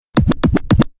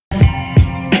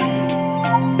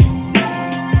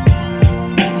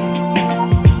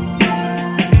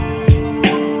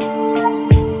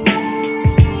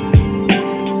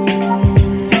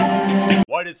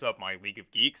is up, my League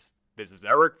of Geeks? This is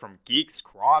Eric from Geeks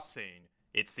Crossing.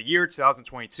 It's the year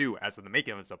 2022 as of the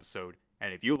making of this episode,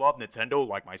 and if you love Nintendo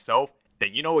like myself,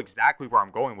 then you know exactly where I'm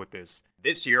going with this.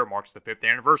 This year marks the 5th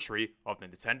anniversary of the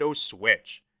Nintendo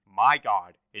Switch. My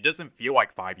god, it doesn't feel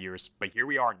like 5 years, but here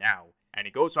we are now. And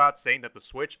it goes without saying that the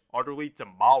Switch utterly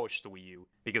demolished the Wii U,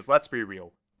 because let's be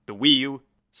real, the Wii U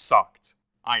sucked.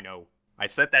 I know, I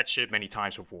said that shit many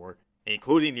times before,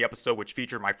 including the episode which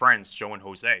featured my friends Joe and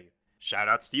Jose.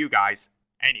 Shoutouts to you guys.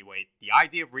 Anyway, the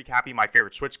idea of recapping my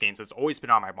favorite Switch games has always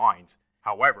been on my mind.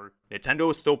 However,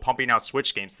 Nintendo is still pumping out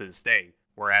Switch games to this day,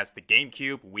 whereas the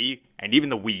GameCube, Wii, and even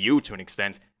the Wii U to an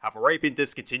extent have already been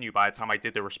discontinued by the time I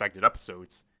did their respective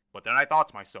episodes. But then I thought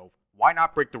to myself, why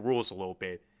not break the rules a little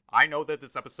bit? I know that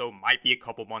this episode might be a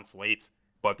couple months late,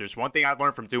 but if there's one thing I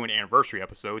learned from doing anniversary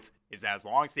episodes, is that as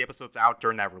long as the episode's out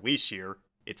during that release year,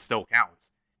 it still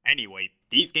counts. Anyway,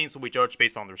 these games will be judged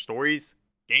based on their stories,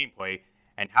 gameplay,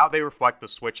 and how they reflect the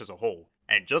Switch as a whole.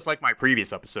 And just like my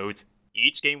previous episodes,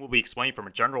 each game will be explained from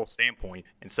a general standpoint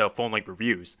instead of full-length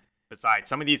reviews. Besides,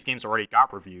 some of these games already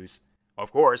got reviews.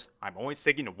 Of course, I'm only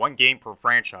sticking to one game per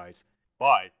franchise,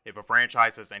 but if a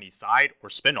franchise has any side or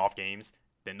spin-off games,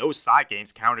 then those side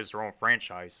games count as their own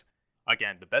franchise.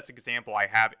 Again, the best example I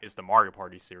have is the Mario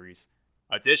Party series.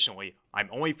 Additionally, I'm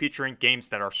only featuring games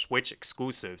that are Switch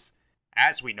exclusives.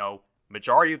 As we know,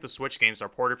 majority of the Switch games are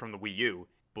ported from the Wii U.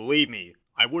 Believe me,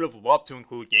 I would have loved to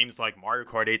include games like Mario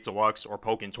Kart 8 Deluxe or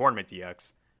Pokken Tournament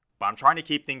DX, but I'm trying to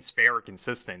keep things fair and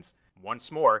consistent.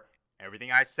 Once more,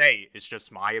 everything I say is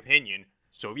just my opinion,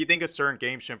 so if you think a certain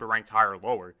game shouldn't be ranked higher or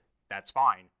lower, that's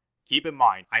fine. Keep in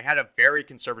mind, I had a very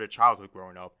conservative childhood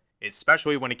growing up,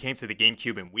 especially when it came to the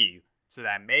GameCube and Wii, so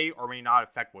that may or may not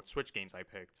affect what Switch games I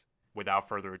picked. Without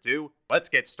further ado, let's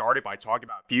get started by talking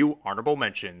about a few honorable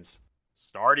mentions.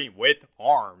 Starting with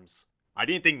ARMS. I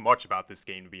didn't think much about this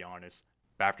game to be honest,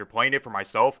 but after playing it for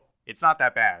myself, it's not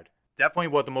that bad. Definitely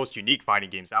one of the most unique fighting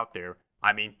games out there.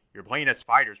 I mean, you're playing as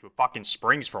fighters with fucking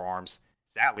springs for arms.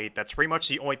 Sadly, that's pretty much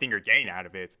the only thing you're getting out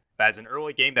of it. But as an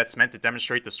early game that's meant to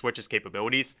demonstrate the Switch's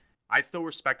capabilities, I still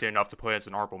respect it enough to put it as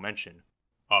an honorable mention.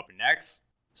 Up next,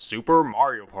 Super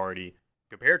Mario Party.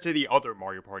 Compared to the other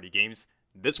Mario Party games,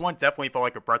 this one definitely felt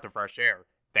like a breath of fresh air,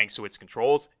 thanks to its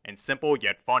controls and simple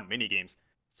yet fun minigames,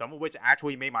 some of which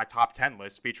actually made my top 10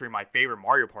 list featuring my favorite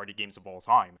Mario Party games of all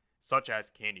time, such as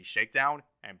Candy Shakedown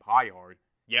and Pie Hard.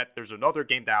 Yet there's another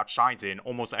game that outshines it in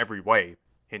almost every way.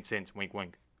 Hint hint, wink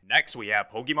wink. Next we have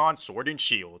Pokemon Sword and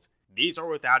Shield. These are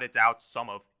without a doubt some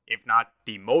of, if not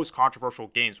the most controversial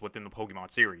games within the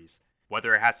Pokemon series.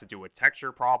 Whether it has to do with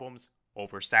texture problems,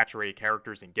 oversaturated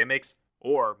characters and gimmicks,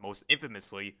 or, most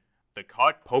infamously, the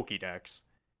cut Pokédex.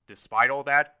 Despite all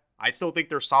that, I still think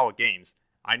they're solid games.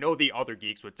 I know the other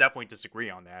geeks would definitely disagree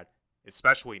on that,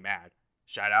 especially Mad.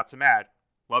 Shout out to Mad.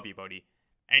 Love you, buddy.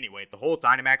 Anyway, the whole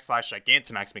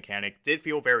Dynamax/Gigantamax mechanic did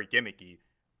feel very gimmicky,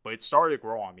 but it started to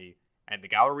grow on me, and the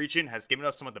Galar region has given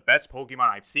us some of the best Pokemon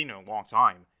I've seen in a long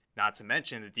time, not to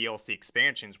mention the DLC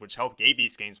expansions which helped give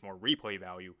these games more replay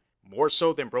value, more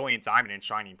so than Brilliant Diamond and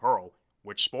Shining Pearl,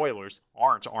 which spoilers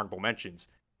aren't honorable mentions,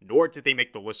 nor did they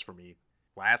make the list for me.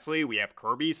 Lastly, we have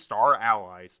Kirby Star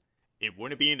Allies. It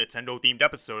wouldn't be a Nintendo-themed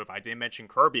episode if I didn't mention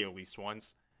Kirby at least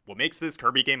once. What makes this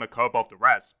Kirby game a cut above the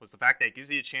rest was the fact that it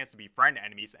gives you a chance to befriend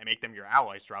enemies and make them your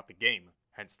allies throughout the game,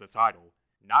 hence the title.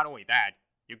 Not only that,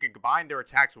 you can combine their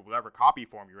attacks with whatever copy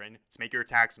form you're in to make your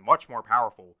attacks much more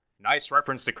powerful. Nice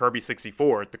reference to Kirby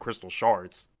 64, the Crystal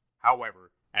Shards. However,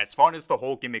 as fun as the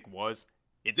whole gimmick was,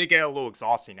 it did get a little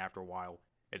exhausting after a while,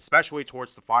 especially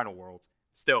towards the final world.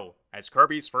 Still, as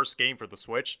Kirby's first game for the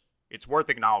Switch, it's worth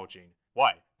acknowledging.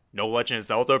 What? No Legend of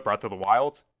Zelda Breath of the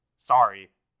Wild? Sorry,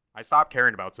 I stopped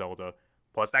caring about Zelda.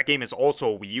 Plus, that game is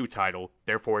also a Wii U title,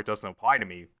 therefore it doesn't apply to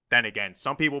me. Then again,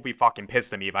 some people will be fucking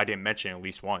pissed at me if I didn't mention it at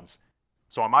least once.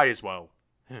 So I might as well.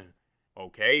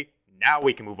 Okay, now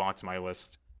we can move on to my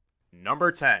list.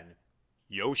 Number 10.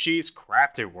 Yoshi's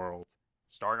Crafted World.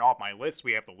 Starting off my list,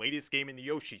 we have the latest game in the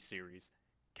Yoshi series.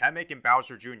 Kamek and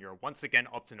Bowser Jr. are once again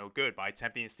up to no good by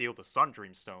attempting to steal the Sun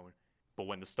Dream Stone. But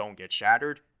when the stone gets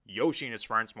shattered, Yoshi and his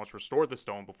friends must restore the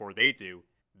stone before they do.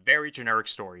 Very generic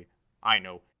story. I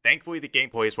know. Thankfully the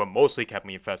gameplay is what mostly kept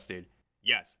me invested.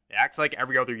 Yes, it acts like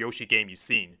every other Yoshi game you've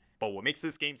seen, but what makes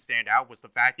this game stand out was the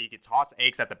fact that you can toss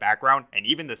eggs at the background, and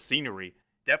even the scenery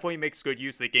definitely makes good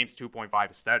use of the game's 2.5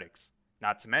 aesthetics.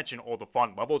 Not to mention all the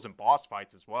fun levels and boss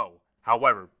fights as well.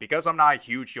 However, because I'm not a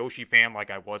huge Yoshi fan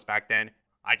like I was back then,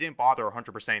 I didn't bother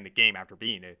 100% in the game after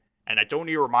beating it, and I don't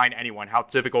need to remind anyone how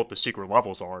difficult the secret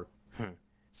levels are.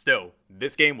 Still,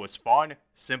 this game was fun,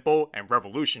 simple, and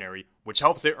revolutionary, which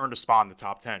helps it earn a spot in the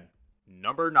top 10.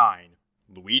 Number 9.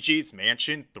 Luigi's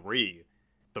Mansion 3.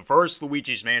 The first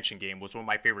Luigi's Mansion game was one of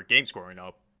my favorite games growing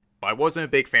up, but I wasn't a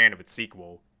big fan of its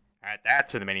sequel. Add that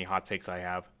to the many hot takes I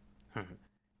have.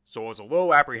 So I was a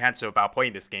little apprehensive about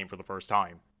playing this game for the first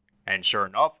time. And sure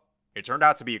enough, it turned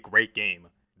out to be a great game.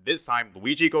 This time,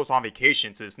 Luigi goes on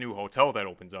vacation to this new hotel that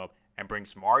opens up and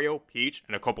brings Mario, Peach,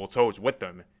 and a couple of Toads with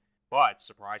them. But,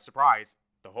 surprise surprise,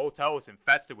 the hotel is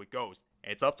infested with ghosts,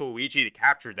 and it's up to Luigi to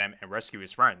capture them and rescue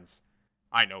his friends.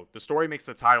 I know, the story makes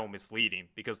the title misleading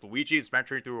because Luigi is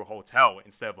venturing through a hotel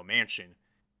instead of a mansion.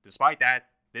 Despite that,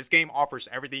 this game offers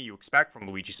everything you expect from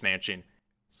Luigi's Mansion,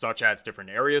 such as different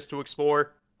areas to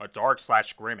explore, a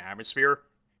dark/grim atmosphere,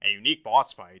 and unique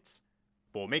boss fights.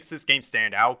 But what makes this game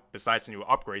stand out, besides the new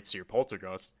upgrades to your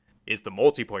Poltergust, is the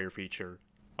multiplayer feature.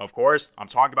 Of course, I'm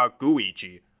talking about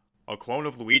Gooigi, a clone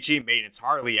of Luigi made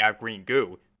entirely out of green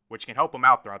goo, which can help him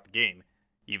out throughout the game.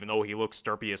 Even though he looks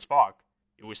derpy as fuck,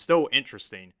 it was still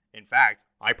interesting. In fact,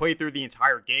 I played through the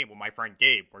entire game with my friend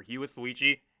Gabe, where he was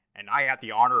Luigi, and I had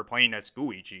the honor of playing as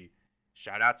Gooigi.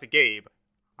 Shout out to Gabe.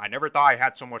 I never thought I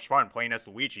had so much fun playing as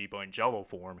Luigi, but in Jello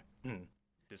form.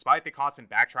 Despite the constant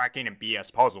backtracking and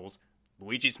BS puzzles,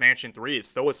 Luigi's Mansion 3 is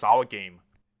still a solid game.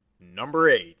 Number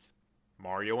 8.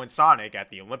 Mario and Sonic at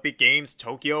the Olympic Games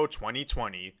Tokyo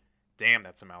 2020. Damn,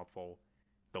 that's a mouthful.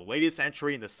 The latest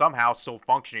entry in the somehow still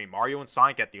functioning Mario and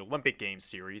Sonic at the Olympic Games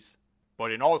series.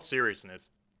 But in all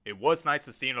seriousness, it was nice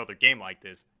to see another game like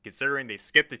this, considering they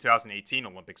skipped the 2018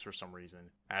 Olympics for some reason.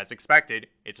 As expected,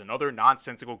 it's another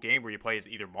nonsensical game where you play as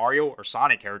either Mario or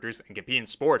Sonic characters and compete in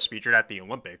sports featured at the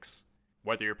Olympics.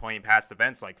 Whether you're playing past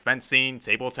events like fencing,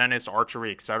 table tennis,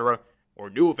 archery, etc., or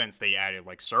new events they added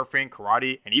like surfing,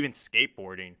 karate, and even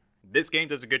skateboarding, this game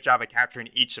does a good job at capturing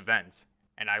each event.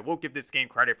 And I will give this game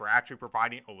credit for actually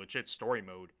providing a legit story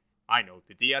mode. I know,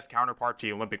 the DS counterpart to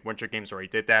the Olympic Winter Games already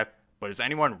did that, but does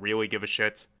anyone really give a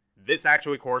shit? This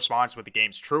actually corresponds with the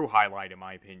game's true highlight in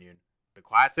my opinion. The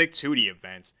classic 2D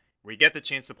events, where you get the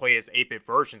chance to play as 8-bit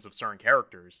versions of certain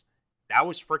characters. That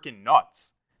was freaking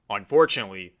nuts.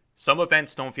 Unfortunately, some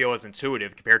events don't feel as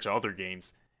intuitive compared to other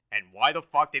games, and why the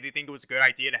fuck did they think it was a good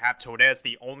idea to have Toad as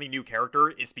the only new character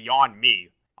is beyond me.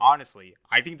 Honestly,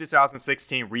 I think the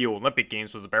 2016 Rio Olympic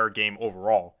Games was a better game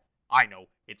overall. I know,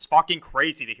 it's fucking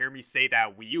crazy to hear me say that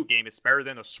a Wii U game is better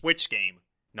than a Switch game.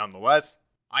 Nonetheless,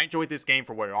 I enjoyed this game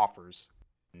for what it offers.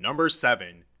 Number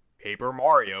 7. Paper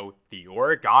Mario, The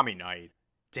Origami Knight.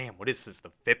 Damn, what is this,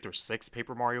 the 5th or 6th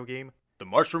Paper Mario game? The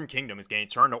Mushroom Kingdom is getting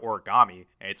turned to origami,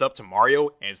 and it's up to Mario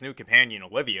and his new companion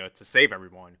Olivia to save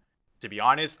everyone. To be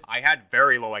honest, I had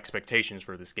very low expectations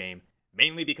for this game,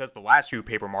 mainly because the last few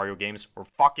Paper Mario games were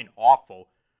fucking awful.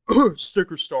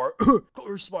 Sticker star,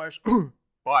 color splash.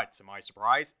 But, to my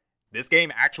surprise, this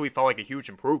game actually felt like a huge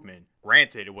improvement.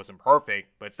 Granted, it wasn't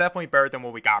perfect, but it's definitely better than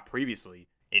what we got previously.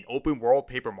 An open-world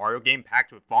Paper Mario game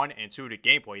packed with fun and intuitive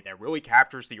gameplay that really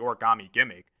captures the origami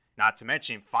gimmick. Not to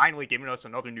mention, finally giving us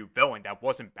another new villain that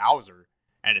wasn't Bowser,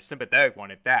 and a sympathetic one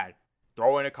at that.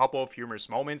 Throw in a couple of humorous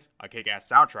moments, a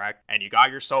kick-ass soundtrack, and you got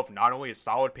yourself not only a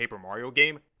solid Paper Mario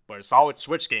game, but a solid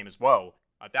Switch game as well.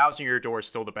 1000 Year Door is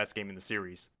still the best game in the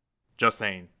series. Just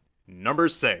saying. Number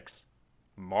 6.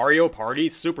 Mario Party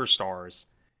Superstars.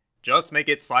 Just make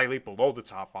it slightly below the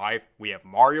top 5, we have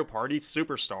Mario Party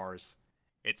Superstars.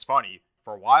 It's funny,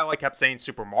 for a while I kept saying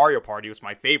Super Mario Party was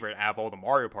my favorite out of all the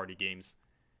Mario Party games.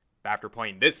 But after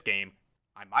playing this game,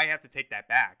 I might have to take that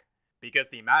back, because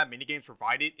the amount of minigames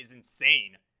provided is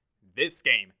insane. This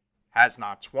game has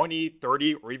not 20,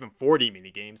 30, or even 40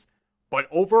 minigames, but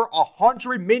over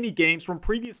 100 minigames from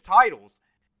previous titles.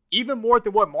 Even more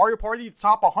than what Mario Party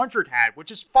Top 100 had, which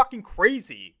is fucking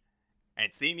crazy.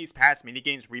 And seeing these past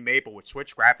minigames remade but with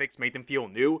Switch graphics made them feel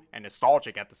new and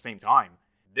nostalgic at the same time.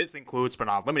 This includes, but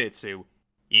not limited to,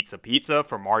 Eats a Pizza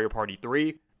from Mario Party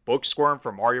 3, Book Squirm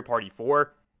from Mario Party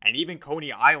 4, and even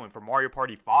Coney Island from Mario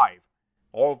Party 5.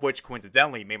 All of which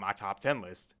coincidentally made my top 10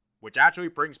 list. Which actually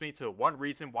brings me to one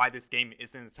reason why this game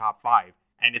isn't in the top 5,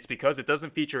 and it's because it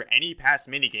doesn't feature any past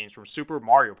minigames from Super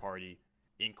Mario Party,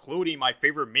 including my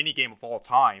favorite minigame of all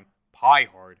time, Pie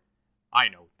Hard. I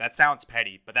know, that sounds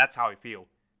petty, but that's how I feel.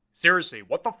 Seriously,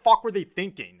 what the fuck were they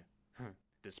thinking?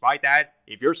 Despite that,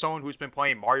 if you're someone who's been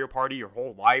playing Mario Party your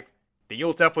whole life, then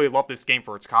you'll definitely love this game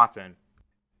for its content.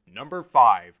 Number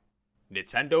 5.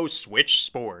 Nintendo Switch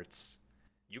Sports.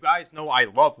 You guys know I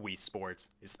love Wii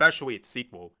Sports, especially its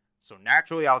sequel, so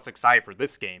naturally I was excited for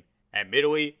this game.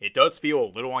 Admittedly, it does feel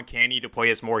a little uncanny to play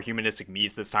as more humanistic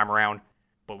Miis this time around,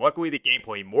 but luckily the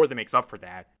gameplay more than makes up for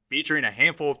that, featuring a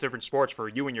handful of different sports for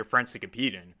you and your friends to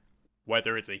compete in.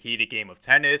 Whether it's a heated game of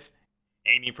tennis,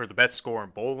 aiming for the best score in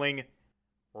bowling,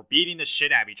 or beating the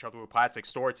shit out of each other with plastic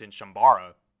swords in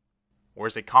Shambara. Or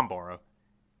is it Kambara?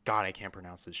 God, I can't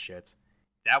pronounce this shit.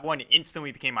 That one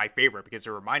instantly became my favorite because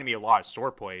it reminded me a lot of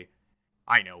swordplay.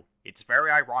 I know, it's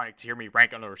very ironic to hear me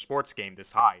rank another sports game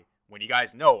this high, when you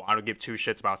guys know I don't give two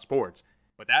shits about sports,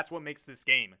 but that's what makes this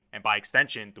game, and by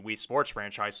extension, the Wii Sports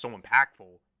franchise, so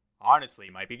impactful. Honestly,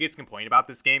 my biggest complaint about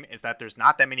this game is that there's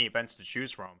not that many events to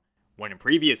choose from, when in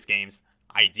previous games,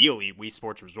 ideally Wii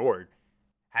Sports Resort,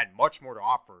 had much more to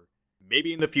offer.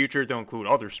 Maybe in the future they'll include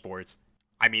other sports.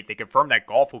 I mean, they confirmed that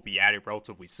golf will be added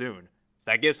relatively soon, so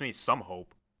that gives me some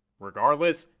hope.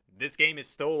 Regardless, this game is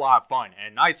still a lot of fun,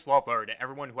 and a nice love letter to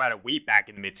everyone who had a Wii back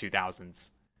in the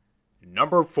mid-2000s.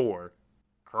 Number 4.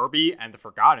 Kirby and the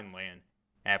Forgotten Land.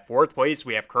 At 4th place,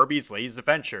 we have Kirby's Latest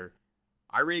Adventure.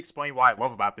 I already explained what I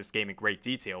love about this game in great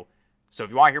detail, so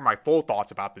if you want to hear my full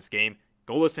thoughts about this game,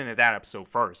 go listen to that episode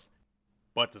first.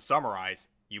 But to summarize,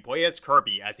 you play as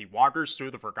Kirby as he wanders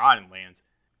through the Forgotten Lands,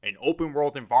 an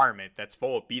open-world environment that's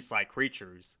full of beast-like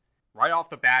creatures. Right off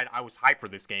the bat, I was hyped for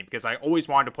this game because I always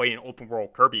wanted to play an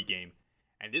open-world Kirby game,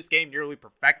 and this game nearly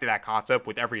perfected that concept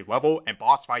with every level and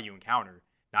boss fight you encounter,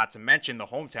 not to mention the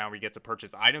hometown where you get to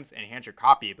purchase items and enhance your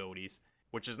copy abilities,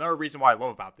 which is another reason why I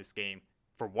love about this game.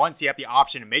 For once, you have the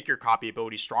option to make your copy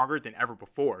ability stronger than ever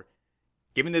before,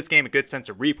 giving this game a good sense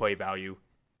of replay value.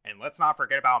 And let's not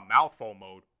forget about Mouthful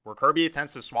mode, where Kirby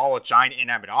attempts to swallow a giant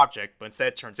inanimate object, but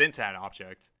instead turns into that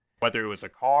object. Whether it was a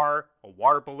car, a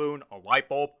water balloon, a light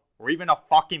bulb, or even a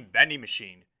fucking vending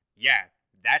machine. Yeah,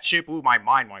 that shit blew my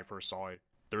mind when I first saw it.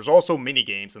 There's also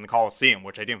minigames in the Coliseum,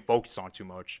 which I didn't focus on too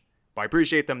much, but I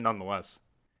appreciate them nonetheless.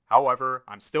 However,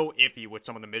 I'm still iffy with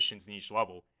some of the missions in each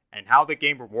level, and how the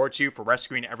game rewards you for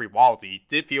rescuing every Wallaby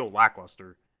did feel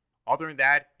lackluster. Other than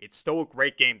that, it's still a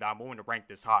great game that I'm willing to rank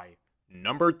this high.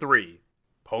 Number 3.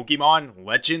 Pokemon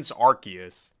Legends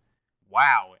Arceus.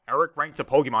 Wow, Eric ranked a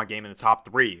Pokemon game in the top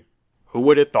 3. Who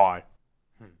would have thought?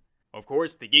 Of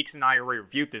course, the Geeks and I already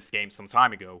reviewed this game some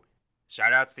time ago.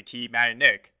 Shoutouts to Key, Matt, and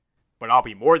Nick. But I'll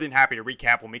be more than happy to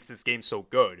recap what makes this game so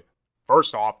good.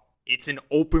 First off, it's an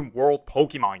open-world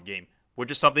Pokemon game, which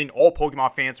is something all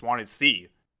Pokemon fans wanted to see.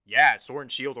 Yeah, Sword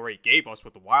and Shield already gave us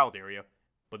with the wild area,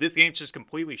 but this game just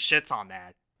completely shits on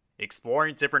that.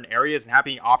 Exploring different areas and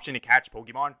having the option to catch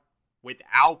Pokemon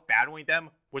without battling them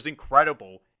was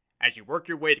incredible, as you work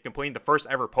your way to completing the first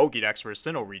ever Pokédex for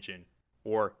Sinnoh region,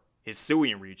 or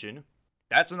Hisuian region.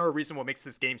 That's another reason what makes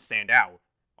this game stand out.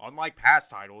 Unlike past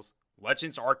titles,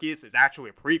 Legends Arceus is actually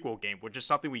a prequel game, which is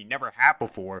something we never had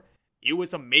before. It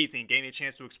was amazing getting a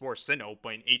chance to explore Sinnoh,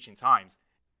 but in ancient times,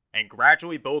 and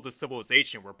gradually build a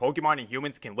civilization where Pokemon and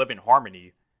humans can live in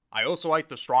harmony. I also like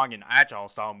the strong and agile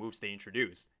style moves they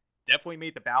introduced. Definitely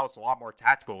made the battles a lot more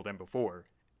tactical than before.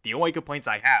 The only complaints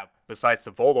I have, besides the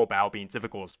Volo battle being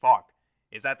difficult as fuck,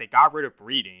 is that they got rid of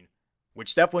breeding,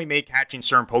 which definitely made catching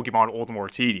certain Pokemon a little more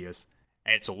tedious,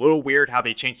 and it's a little weird how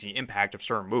they changed the impact of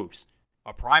certain moves.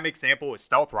 A prime example is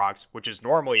Stealth Rocks, which is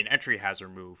normally an entry hazard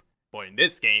move, but in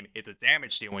this game, it's a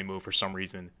damage dealing move for some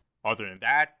reason. Other than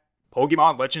that,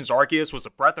 Pokemon Legends Arceus was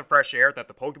a breath of fresh air that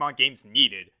the Pokemon games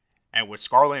needed, and with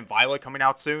Scarlet and Violet coming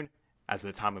out soon, as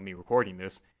of the time of me recording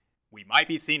this, we might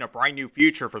be seeing a bright new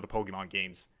future for the Pokemon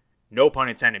games. No pun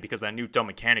intended because of that new dumb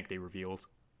mechanic they revealed.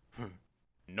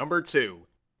 Number 2.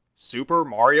 Super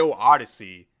Mario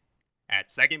Odyssey. At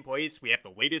 2nd place, we have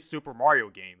the latest Super Mario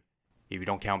game, if you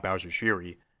don't count Bowser's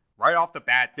Fury. Right off the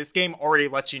bat, this game already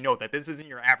lets you know that this isn't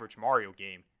your average Mario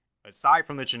game, aside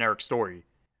from the generic story.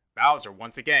 Bowser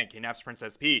once again kidnaps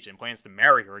Princess Peach and plans to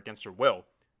marry her against her will,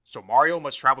 so Mario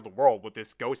must travel the world with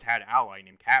this ghost hat ally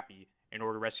named Cappy in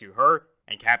order to rescue her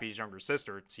and Cappy's younger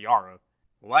sister, Tiara.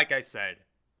 Like I said,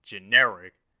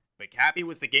 generic, but Cappy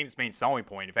was the game's main selling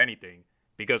point if anything,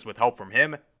 because with help from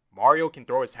him, Mario can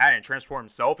throw his hat and transform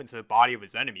himself into the body of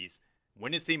his enemies.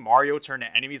 Witnessing Mario turn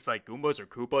to enemies like Goombas or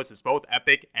Koopas is both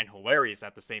epic and hilarious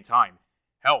at the same time.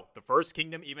 Hell, the first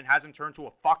kingdom even has him turn to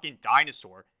a fucking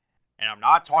dinosaur. And I'm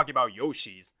not talking about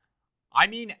Yoshis. I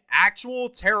mean actual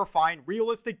terrifying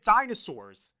realistic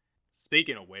dinosaurs.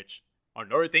 Speaking of which,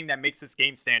 another thing that makes this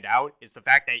game stand out is the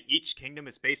fact that each kingdom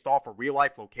is based off a real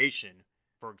life location.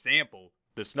 For example,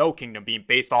 the Snow Kingdom being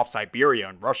based off Siberia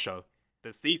in Russia,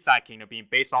 the Seaside Kingdom being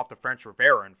based off the French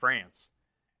Riviera in France,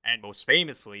 and most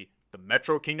famously, the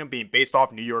Metro Kingdom being based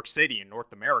off New York City in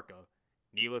North America.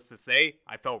 Needless to say,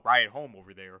 I felt right at home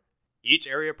over there. Each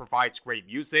area provides great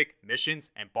music,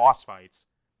 missions, and boss fights.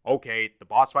 Okay, the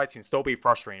boss fights can still be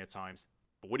frustrating at times,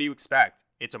 but what do you expect?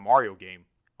 It's a Mario game.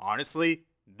 Honestly,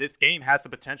 this game has the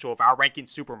potential of outranking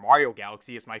Super Mario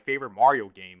Galaxy as my favorite Mario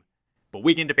game, but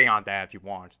we can debate on that if you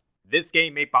want. This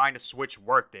game made buying a Switch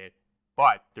worth it,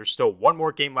 but there's still one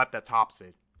more game left that tops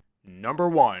it. Number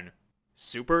 1.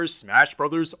 Super Smash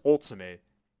Bros. Ultimate.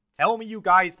 Tell me you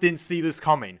guys didn't see this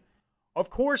coming. Of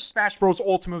course Smash Bros.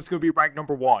 Ultimate was going to be ranked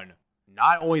number 1.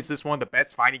 Not only is this one of the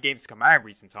best fighting games to come out in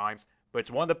recent times, but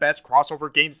it's one of the best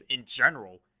crossover games in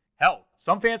general. Hell,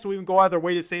 some fans will even go out of their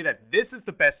way to say that this is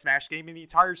the best Smash game in the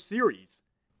entire series.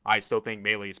 I still think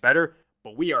Melee is better,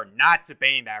 but we are not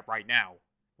debating that right now.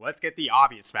 Let's get the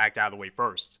obvious fact out of the way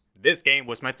first. This game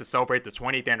was meant to celebrate the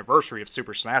 20th anniversary of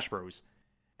Super Smash Bros.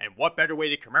 And what better way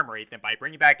to commemorate than by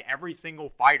bringing back every single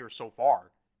fighter so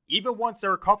far, even ones that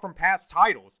are cut from past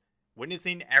titles.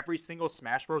 Witnessing every single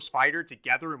Smash Bros. Fighter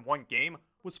together in one game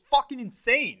was fucking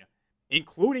insane,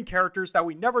 including characters that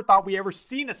we never thought we ever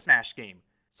seen in a Smash game,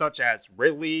 such as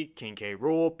Ridley, King K.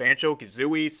 Rool,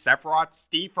 Banjo-Kazooie, Sephiroth,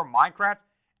 Steve from Minecraft,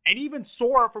 and even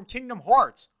Sora from Kingdom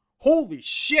Hearts. Holy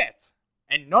shit!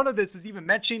 And none of this is even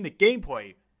mentioning the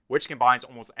gameplay, which combines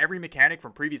almost every mechanic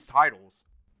from previous titles.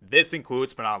 This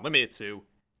includes, but not limited to,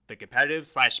 the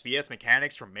competitive/BS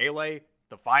mechanics from Melee,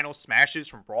 the final smashes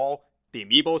from Brawl, the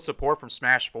amiibo support from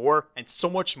Smash 4, and so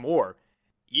much more.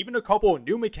 Even a couple of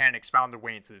new mechanics found their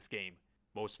way into this game.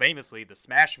 Most famously, the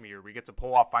Smash Meter, where you get to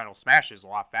pull off final smashes a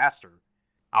lot faster.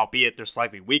 Albeit they're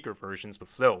slightly weaker versions, but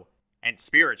still. And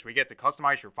Spirits, where you get to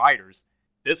customize your fighters.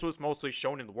 This was mostly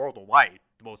shown in the World of Light,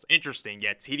 the most interesting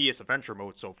yet tedious adventure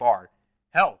mode so far.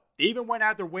 Hell, they even went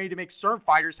out of their way to make certain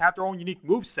fighters have their own unique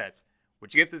movesets,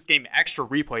 which gives this game extra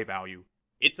replay value.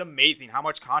 It's amazing how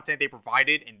much content they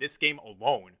provided in this game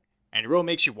alone. And it really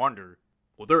makes you wonder,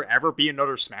 will there ever be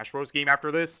another Smash Bros. Game after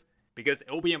this? Because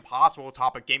it'll be impossible to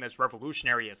top a game as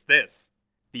revolutionary as this.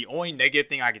 The only negative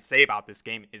thing I can say about this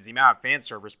game is the amount of fan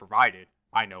service provided.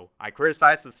 I know, I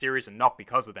criticized the series enough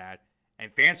because of that,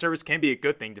 and fan service can be a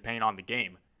good thing depending on the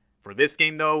game. For this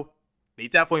game though, they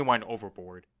definitely went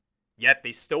overboard. Yet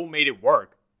they still made it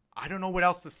work. I don't know what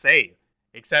else to say,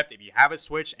 except if you have a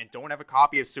Switch and don't have a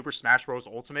copy of Super Smash Bros.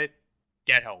 Ultimate,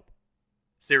 get help.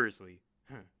 Seriously.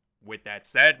 With that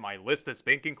said, my list has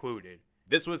been concluded.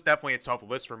 This was definitely a tough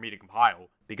list for me to compile,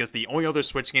 because the only other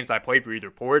Switch games I played were either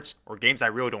ports, or games I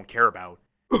really don't care about.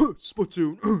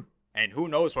 Splatoon. And who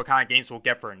knows what kind of games we'll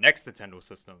get for our next Nintendo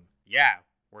system. Yeah,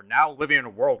 we're now living in a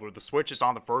world where the Switch is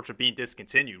on the verge of being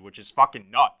discontinued, which is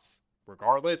fucking nuts.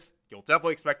 Regardless, you'll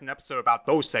definitely expect an episode about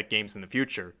those set games in the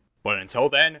future. But until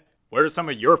then, what are some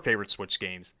of your favorite Switch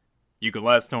games? You can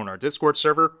let us know in our Discord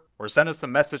server, or send us a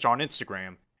message on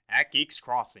Instagram, @Geeks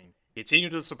Crossing. Continue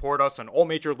to support us on all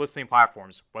major listening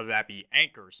platforms, whether that be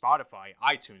Anchor, Spotify,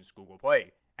 iTunes, Google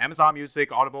Play, Amazon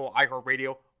Music, Audible,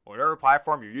 iHeartRadio, or whatever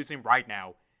platform you're using right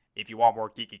now. If you want more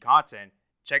geeky content,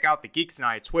 check out the Geeks and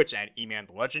I at Twitch at E-Man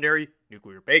the Legendary,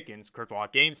 Nuclear Bacons,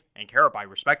 Kurzwalk Games, and Carabai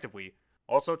respectively.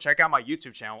 Also check out my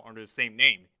YouTube channel under the same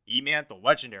name, E-Man the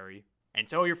Legendary, and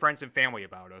tell your friends and family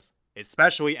about us,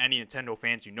 especially any Nintendo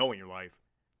fans you know in your life.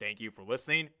 Thank you for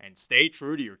listening, and stay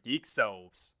true to your geek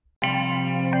selves.